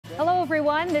Hello,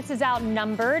 everyone. This is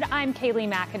Outnumbered. I'm Kayleigh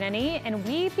McEnany, and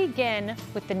we begin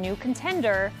with the new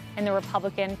contender in the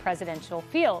Republican presidential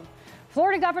field.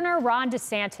 Florida Governor Ron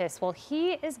DeSantis, well,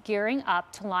 he is gearing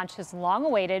up to launch his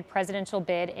long-awaited presidential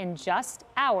bid in just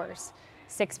hours,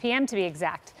 6 p.m. to be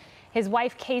exact. His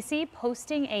wife, Casey,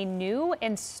 posting a new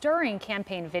and stirring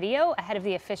campaign video ahead of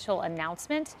the official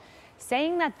announcement,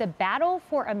 saying that the battle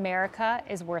for America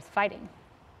is worth fighting.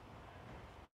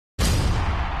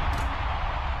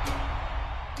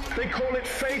 They call it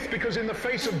faith because in the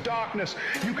face of darkness,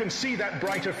 you can see that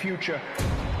brighter future.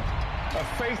 A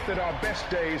faith that our best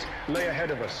days lay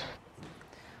ahead of us.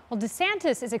 Well,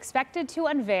 DeSantis is expected to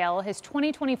unveil his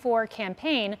 2024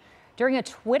 campaign during a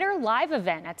Twitter live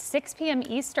event at 6 p.m.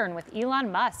 Eastern with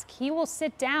Elon Musk. He will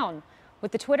sit down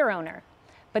with the Twitter owner.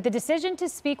 But the decision to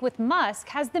speak with Musk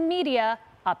has the media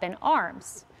up in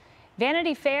arms.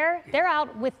 Vanity Fair, they're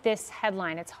out with this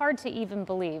headline. It's hard to even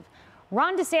believe.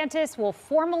 Ron DeSantis will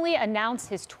formally announce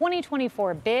his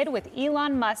 2024 bid with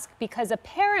Elon Musk because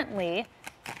apparently,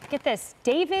 get this,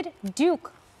 David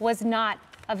Duke was not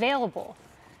available.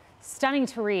 Stunning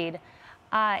to read.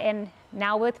 And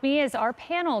now with me is our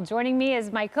panel. Joining me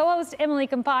is my co-host Emily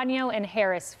Compagno and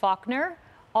Harris Faulkner.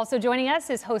 Also joining us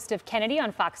is host of Kennedy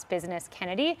on Fox Business,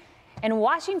 Kennedy, and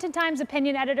Washington Times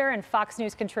opinion editor and Fox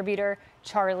News contributor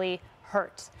Charlie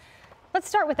Hurt. Let's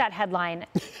start with that headline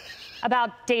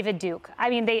about David Duke. I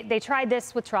mean, they tried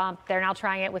this with Trump. They're now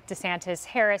trying it with DeSantis.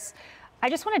 Harris, I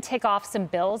just want to take off some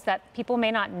bills that people may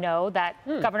not know that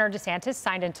Governor DeSantis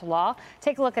signed into law.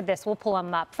 Take a look at this. We'll pull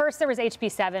them up. First, there was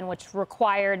HB 7, which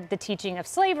required the teaching of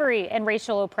slavery and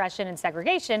racial oppression and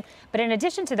segregation. But in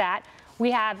addition to that,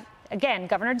 we have, again,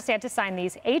 Governor DeSantis signed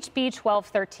these, HB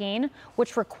 1213,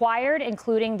 which required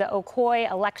including the Ocoee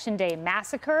Election Day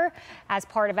Massacre as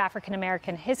part of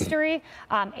African-American history.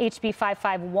 HB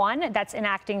 551, that's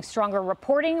enacting stronger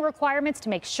reporting requirements to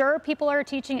make sure people are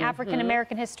teaching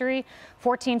African-American history.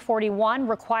 1441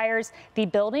 requires the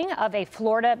building of a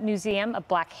Florida Museum of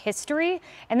Black History.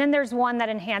 And then there's one that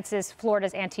enhances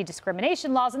Florida's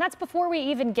anti-discrimination laws. And that's before we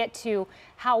even get to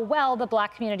how well the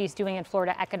Black community is doing in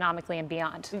Florida economically and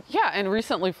beyond. Yeah, and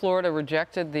recently Florida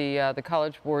rejected the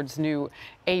College Board's new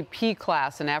AP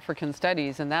class in African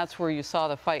Studies, and that's where you saw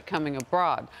the fight coming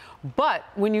abroad. But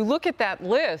when you look at that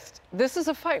list, this is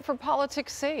a fight for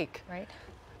politics' sake. Right.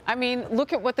 I mean,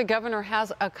 look at what the governor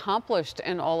has accomplished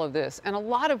in all of this. And a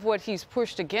lot of what he's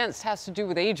pushed against has to do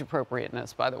with age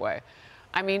appropriateness, by the way.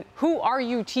 I mean, who are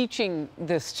you teaching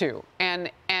this to?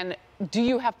 And do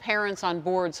you have parents on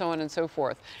board, so on and so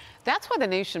forth? That's why the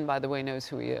nation, by the way, knows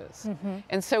who he is.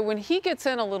 And so when he gets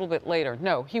in a little bit later,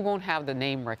 no, he won't have the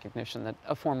name recognition that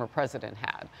a former president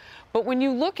had. But when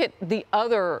you look at the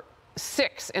other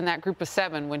 6 in that group of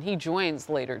 7 when he joins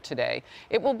later today,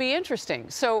 it will be interesting.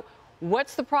 So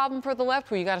what's the problem for the left?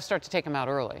 Well, you got to start to take them out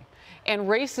early. And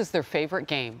race is their favorite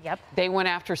game. Yep. They went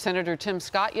after Senator Tim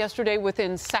Scott yesterday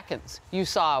within seconds. You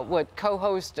saw what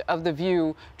co-host of The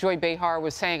View, Joy Behar,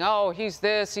 was saying, oh, he's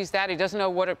this, he's that. He doesn't know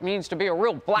what it means to be a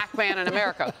real black man in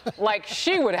America. Like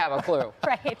she would have a clue.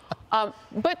 Right.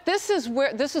 But this is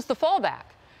the fallback.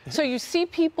 So you see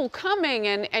people coming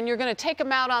and you're going to take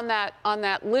them out on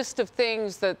that list of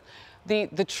things that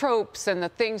the tropes and the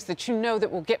things that you know that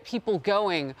will get people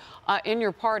going in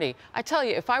your party. I tell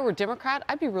you, if I were Democrat,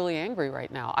 I'd be really angry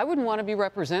right now. I wouldn't want to be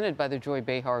represented by the Joy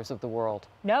Behars of the world.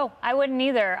 No, I wouldn't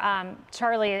either.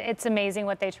 Charlie, it's amazing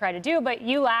what they try to do, but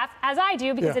you laugh, as I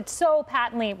do, because it's so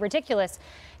patently ridiculous.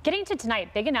 Getting to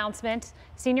tonight, big announcement.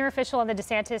 Senior official on the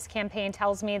DeSantis campaign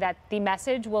tells me that the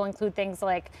message will include things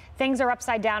like, things are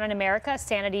upside down in America,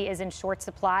 sanity is in short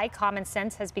supply, common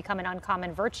sense has become an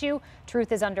uncommon virtue,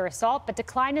 truth is under assault, but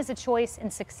decline is a choice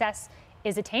and success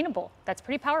is attainable. That's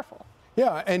pretty powerful.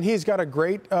 Yeah, and he's got a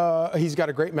great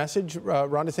message.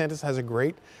 Ron DeSantis has a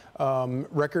great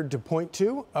record to point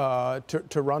to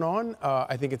run on.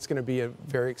 I think it's going to be a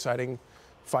very exciting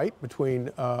fight between,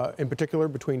 in particular,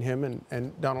 between him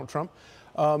and Donald Trump.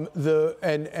 You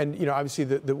know, obviously,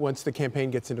 once the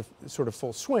campaign gets into sort of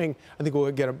full swing, I think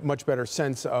we'll get a much better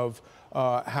sense of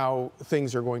how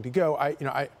things are going to go.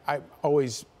 I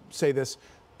always say this.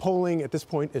 Polling at this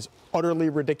point is utterly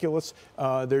ridiculous.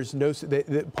 There's no,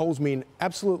 the polls mean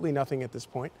absolutely nothing at this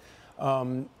point.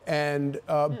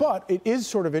 But it is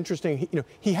sort of interesting. You know,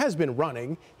 he has been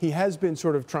running. He has been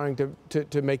sort of trying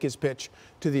to make his pitch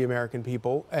to the American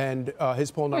people, and his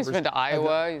poll numbers. He's been to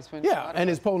Iowa. He's been to and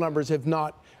his poll numbers have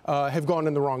not have gone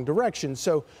in the wrong direction.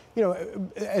 So,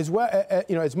 as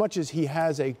much as he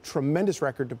has a tremendous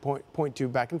record to point to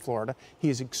back in Florida, he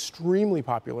is extremely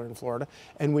popular in Florida.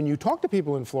 And when you talk to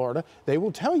people in Florida, they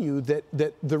will tell you that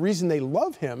the reason they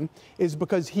love him is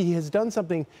because he has done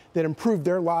something that improved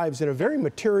their lives in a very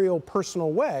material,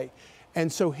 personal way.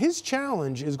 And so his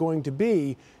challenge is going to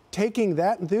be taking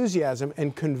that enthusiasm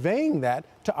and conveying that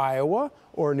to Iowa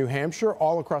or New Hampshire,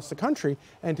 all across the country,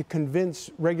 and to convince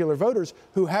regular voters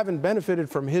who haven't benefited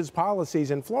from his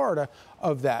policies in Florida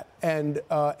of that. And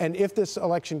if this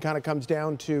election kind of comes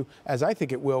down to, as I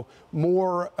think it will,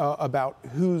 more about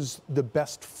who's the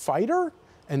best fighter,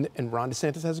 and Ron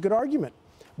DeSantis has a good argument.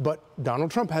 But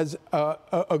Donald Trump has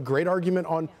a great argument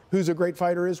on who's a great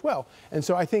fighter as well. And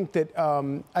so I think that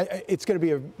it's going to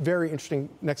be a very interesting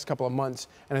next couple of months.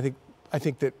 And I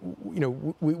think that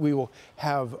we will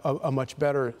have a much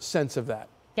better sense of that.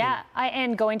 Yeah,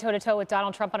 and going toe-to-toe with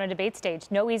Donald Trump on a debate stage,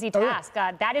 no easy task. Oh,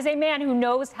 yeah. That is a man who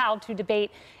knows how to debate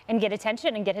and get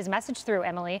attention and get his message through,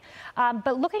 Emily.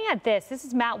 But looking at this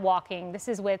is Matt Walking. This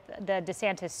is with the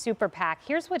DeSantis super PAC.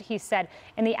 Here's what he said.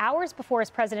 In the hours before his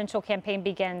presidential campaign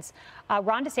begins,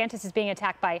 Ron DeSantis is being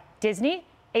attacked by Disney,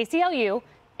 ACLU,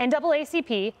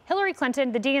 NAACP, Hillary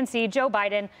Clinton, the DNC, Joe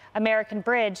Biden, American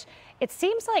Bridge. It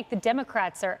seems like the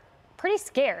Democrats are pretty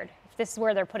scared. This is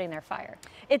where they're putting their fire.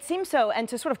 It seems so. And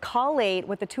to sort of collate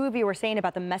what the two of you were saying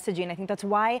about the messaging, I think that's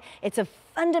why it's of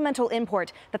fundamental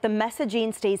import that the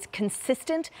messaging stays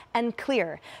consistent and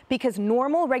clear. Because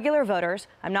normal, regular voters,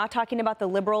 I'm not talking about the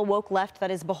liberal woke left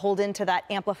that is beholden to that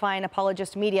amplifying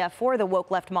apologist media for the woke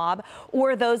left mob,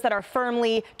 or those that are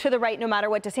firmly to the right no matter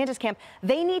what DeSantis camp,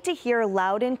 they need to hear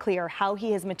loud and clear how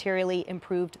he has materially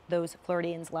improved those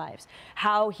Floridians' lives,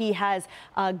 how he has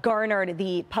garnered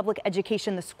the public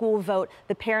education, the school vote,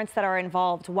 the parents that are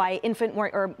involved, why infant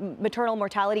or maternal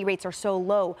mortality rates are so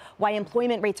low, why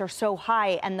employment rates are so high,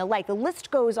 and the like. The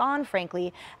list goes on,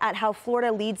 frankly, at how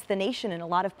Florida leads the nation in a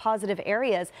lot of positive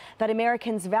areas that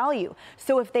Americans value.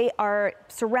 So if they are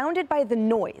surrounded by the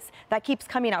noise that keeps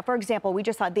coming out, for example, we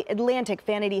just saw the Atlantic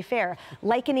Vanity Fair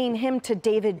likening him to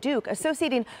David Duke,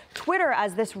 associating Twitter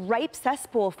as this ripe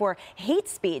cesspool for hate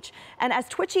speech. And as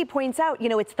Twitchy points out,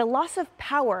 it's the loss of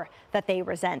power that they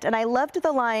resent. And I loved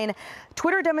the line,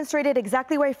 Twitter demonstrated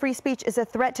exactly why free speech is a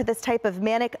threat to this type of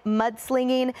manic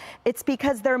mudslinging. It's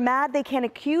because they're mad they can't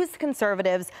accuse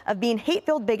conservatives of being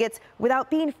hate-filled bigots without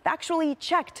being factually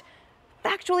checked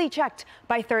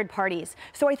by third parties.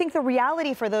 So I think the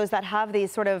reality for those that have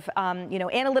these sort of,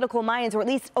 analytical minds, or at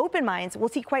least open minds, will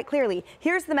see quite clearly,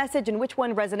 here's the message and which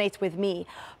one resonates with me.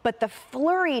 But the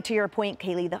flurry, to your point,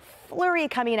 Kaylee, the flurry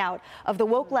coming out of the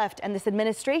woke left and this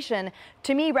administration,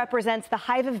 to me, represents the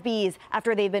hive of bees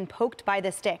after they've been poked by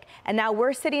the stick. And now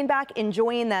we're sitting back,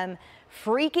 enjoying them,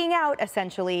 freaking out,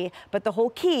 essentially. But the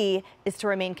whole key is to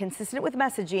remain consistent with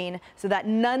messaging so that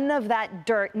none of that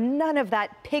dirt, none of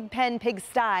that pig pen,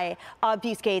 pigsty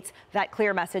obfuscates that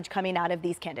clear message coming out of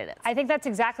these candidates. I think that's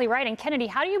exactly right. And Kennedy,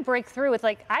 how do you break through with,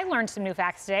 I learned some new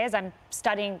facts today as I'm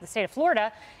studying the state of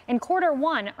Florida. In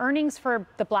Q1, earnings for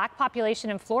the black population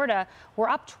in Florida were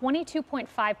up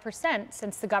 22.5%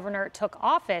 since the governor took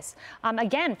office.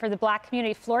 Again, for the black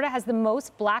community, Florida has the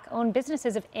most black-owned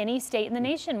businesses of any state in the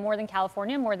nation, more than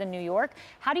California, more than New York.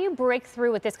 How do you break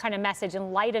through with this kind of message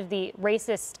in light of the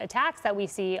racist attacks that we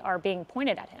see are being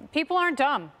pointed at him? People aren't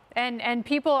dumb. And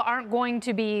people aren't going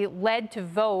to be led to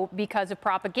vote because of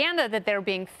propaganda that they're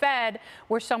being fed,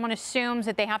 where someone assumes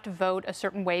that they have to vote a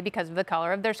certain way because of the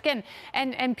color of their skin.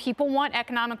 And people want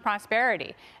economic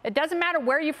prosperity. It doesn't matter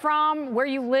where you're from, where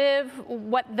you live,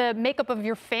 what the makeup of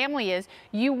your family is.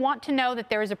 You want to know that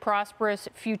there is a prosperous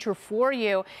future for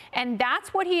you. And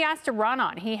that's what he has to run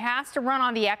on. He has to run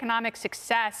on the economic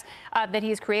success that he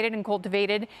has created and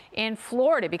cultivated in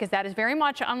Florida, because that is very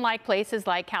much unlike places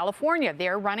like California.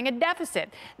 They're running a deficit.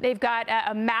 They've got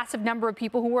a massive number of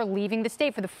people who are leaving the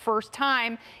state for the first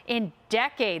time in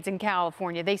decades in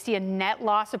California. They see a net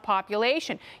loss of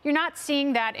population. You're not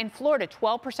seeing that in Florida.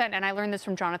 12%, and I learned this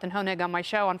from Jonathan Hoenig on my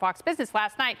show on Fox Business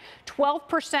last night,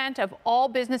 12% of all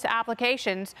business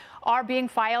applications are being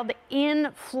filed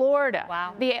in Florida.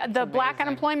 Wow. The black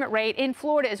unemployment rate in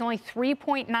Florida is only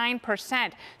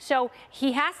 3.9%. So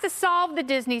he has to solve the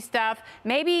Disney stuff,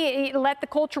 maybe let the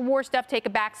culture war stuff take a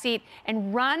backseat,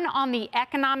 and run on the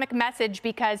economic message,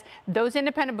 because those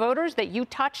independent voters that you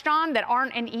touched on that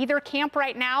aren't in either camp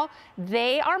right now,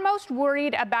 they are most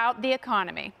worried about the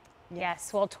economy.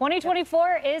 Yes, well,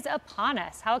 2024 is upon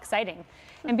us. How exciting.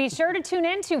 And be sure to tune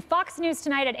in to Fox News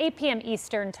tonight at 8 p.m.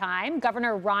 Eastern Time.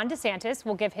 Governor Ron DeSantis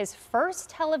will give his first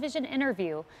television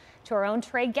interview to our own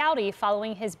Trey Gowdy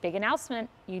following his big announcement.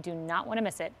 You do not want to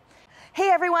miss it. Hey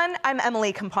everyone, I'm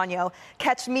Emily Compagno.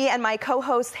 Catch me and my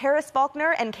co-hosts Harris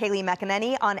Faulkner and Kaylee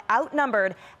McEnany on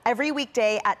Outnumbered every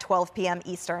weekday at 12 p.m.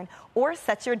 Eastern, or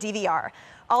set your DVR.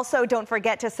 Also, don't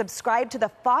forget to subscribe to the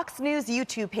Fox News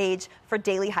YouTube page for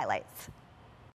daily highlights.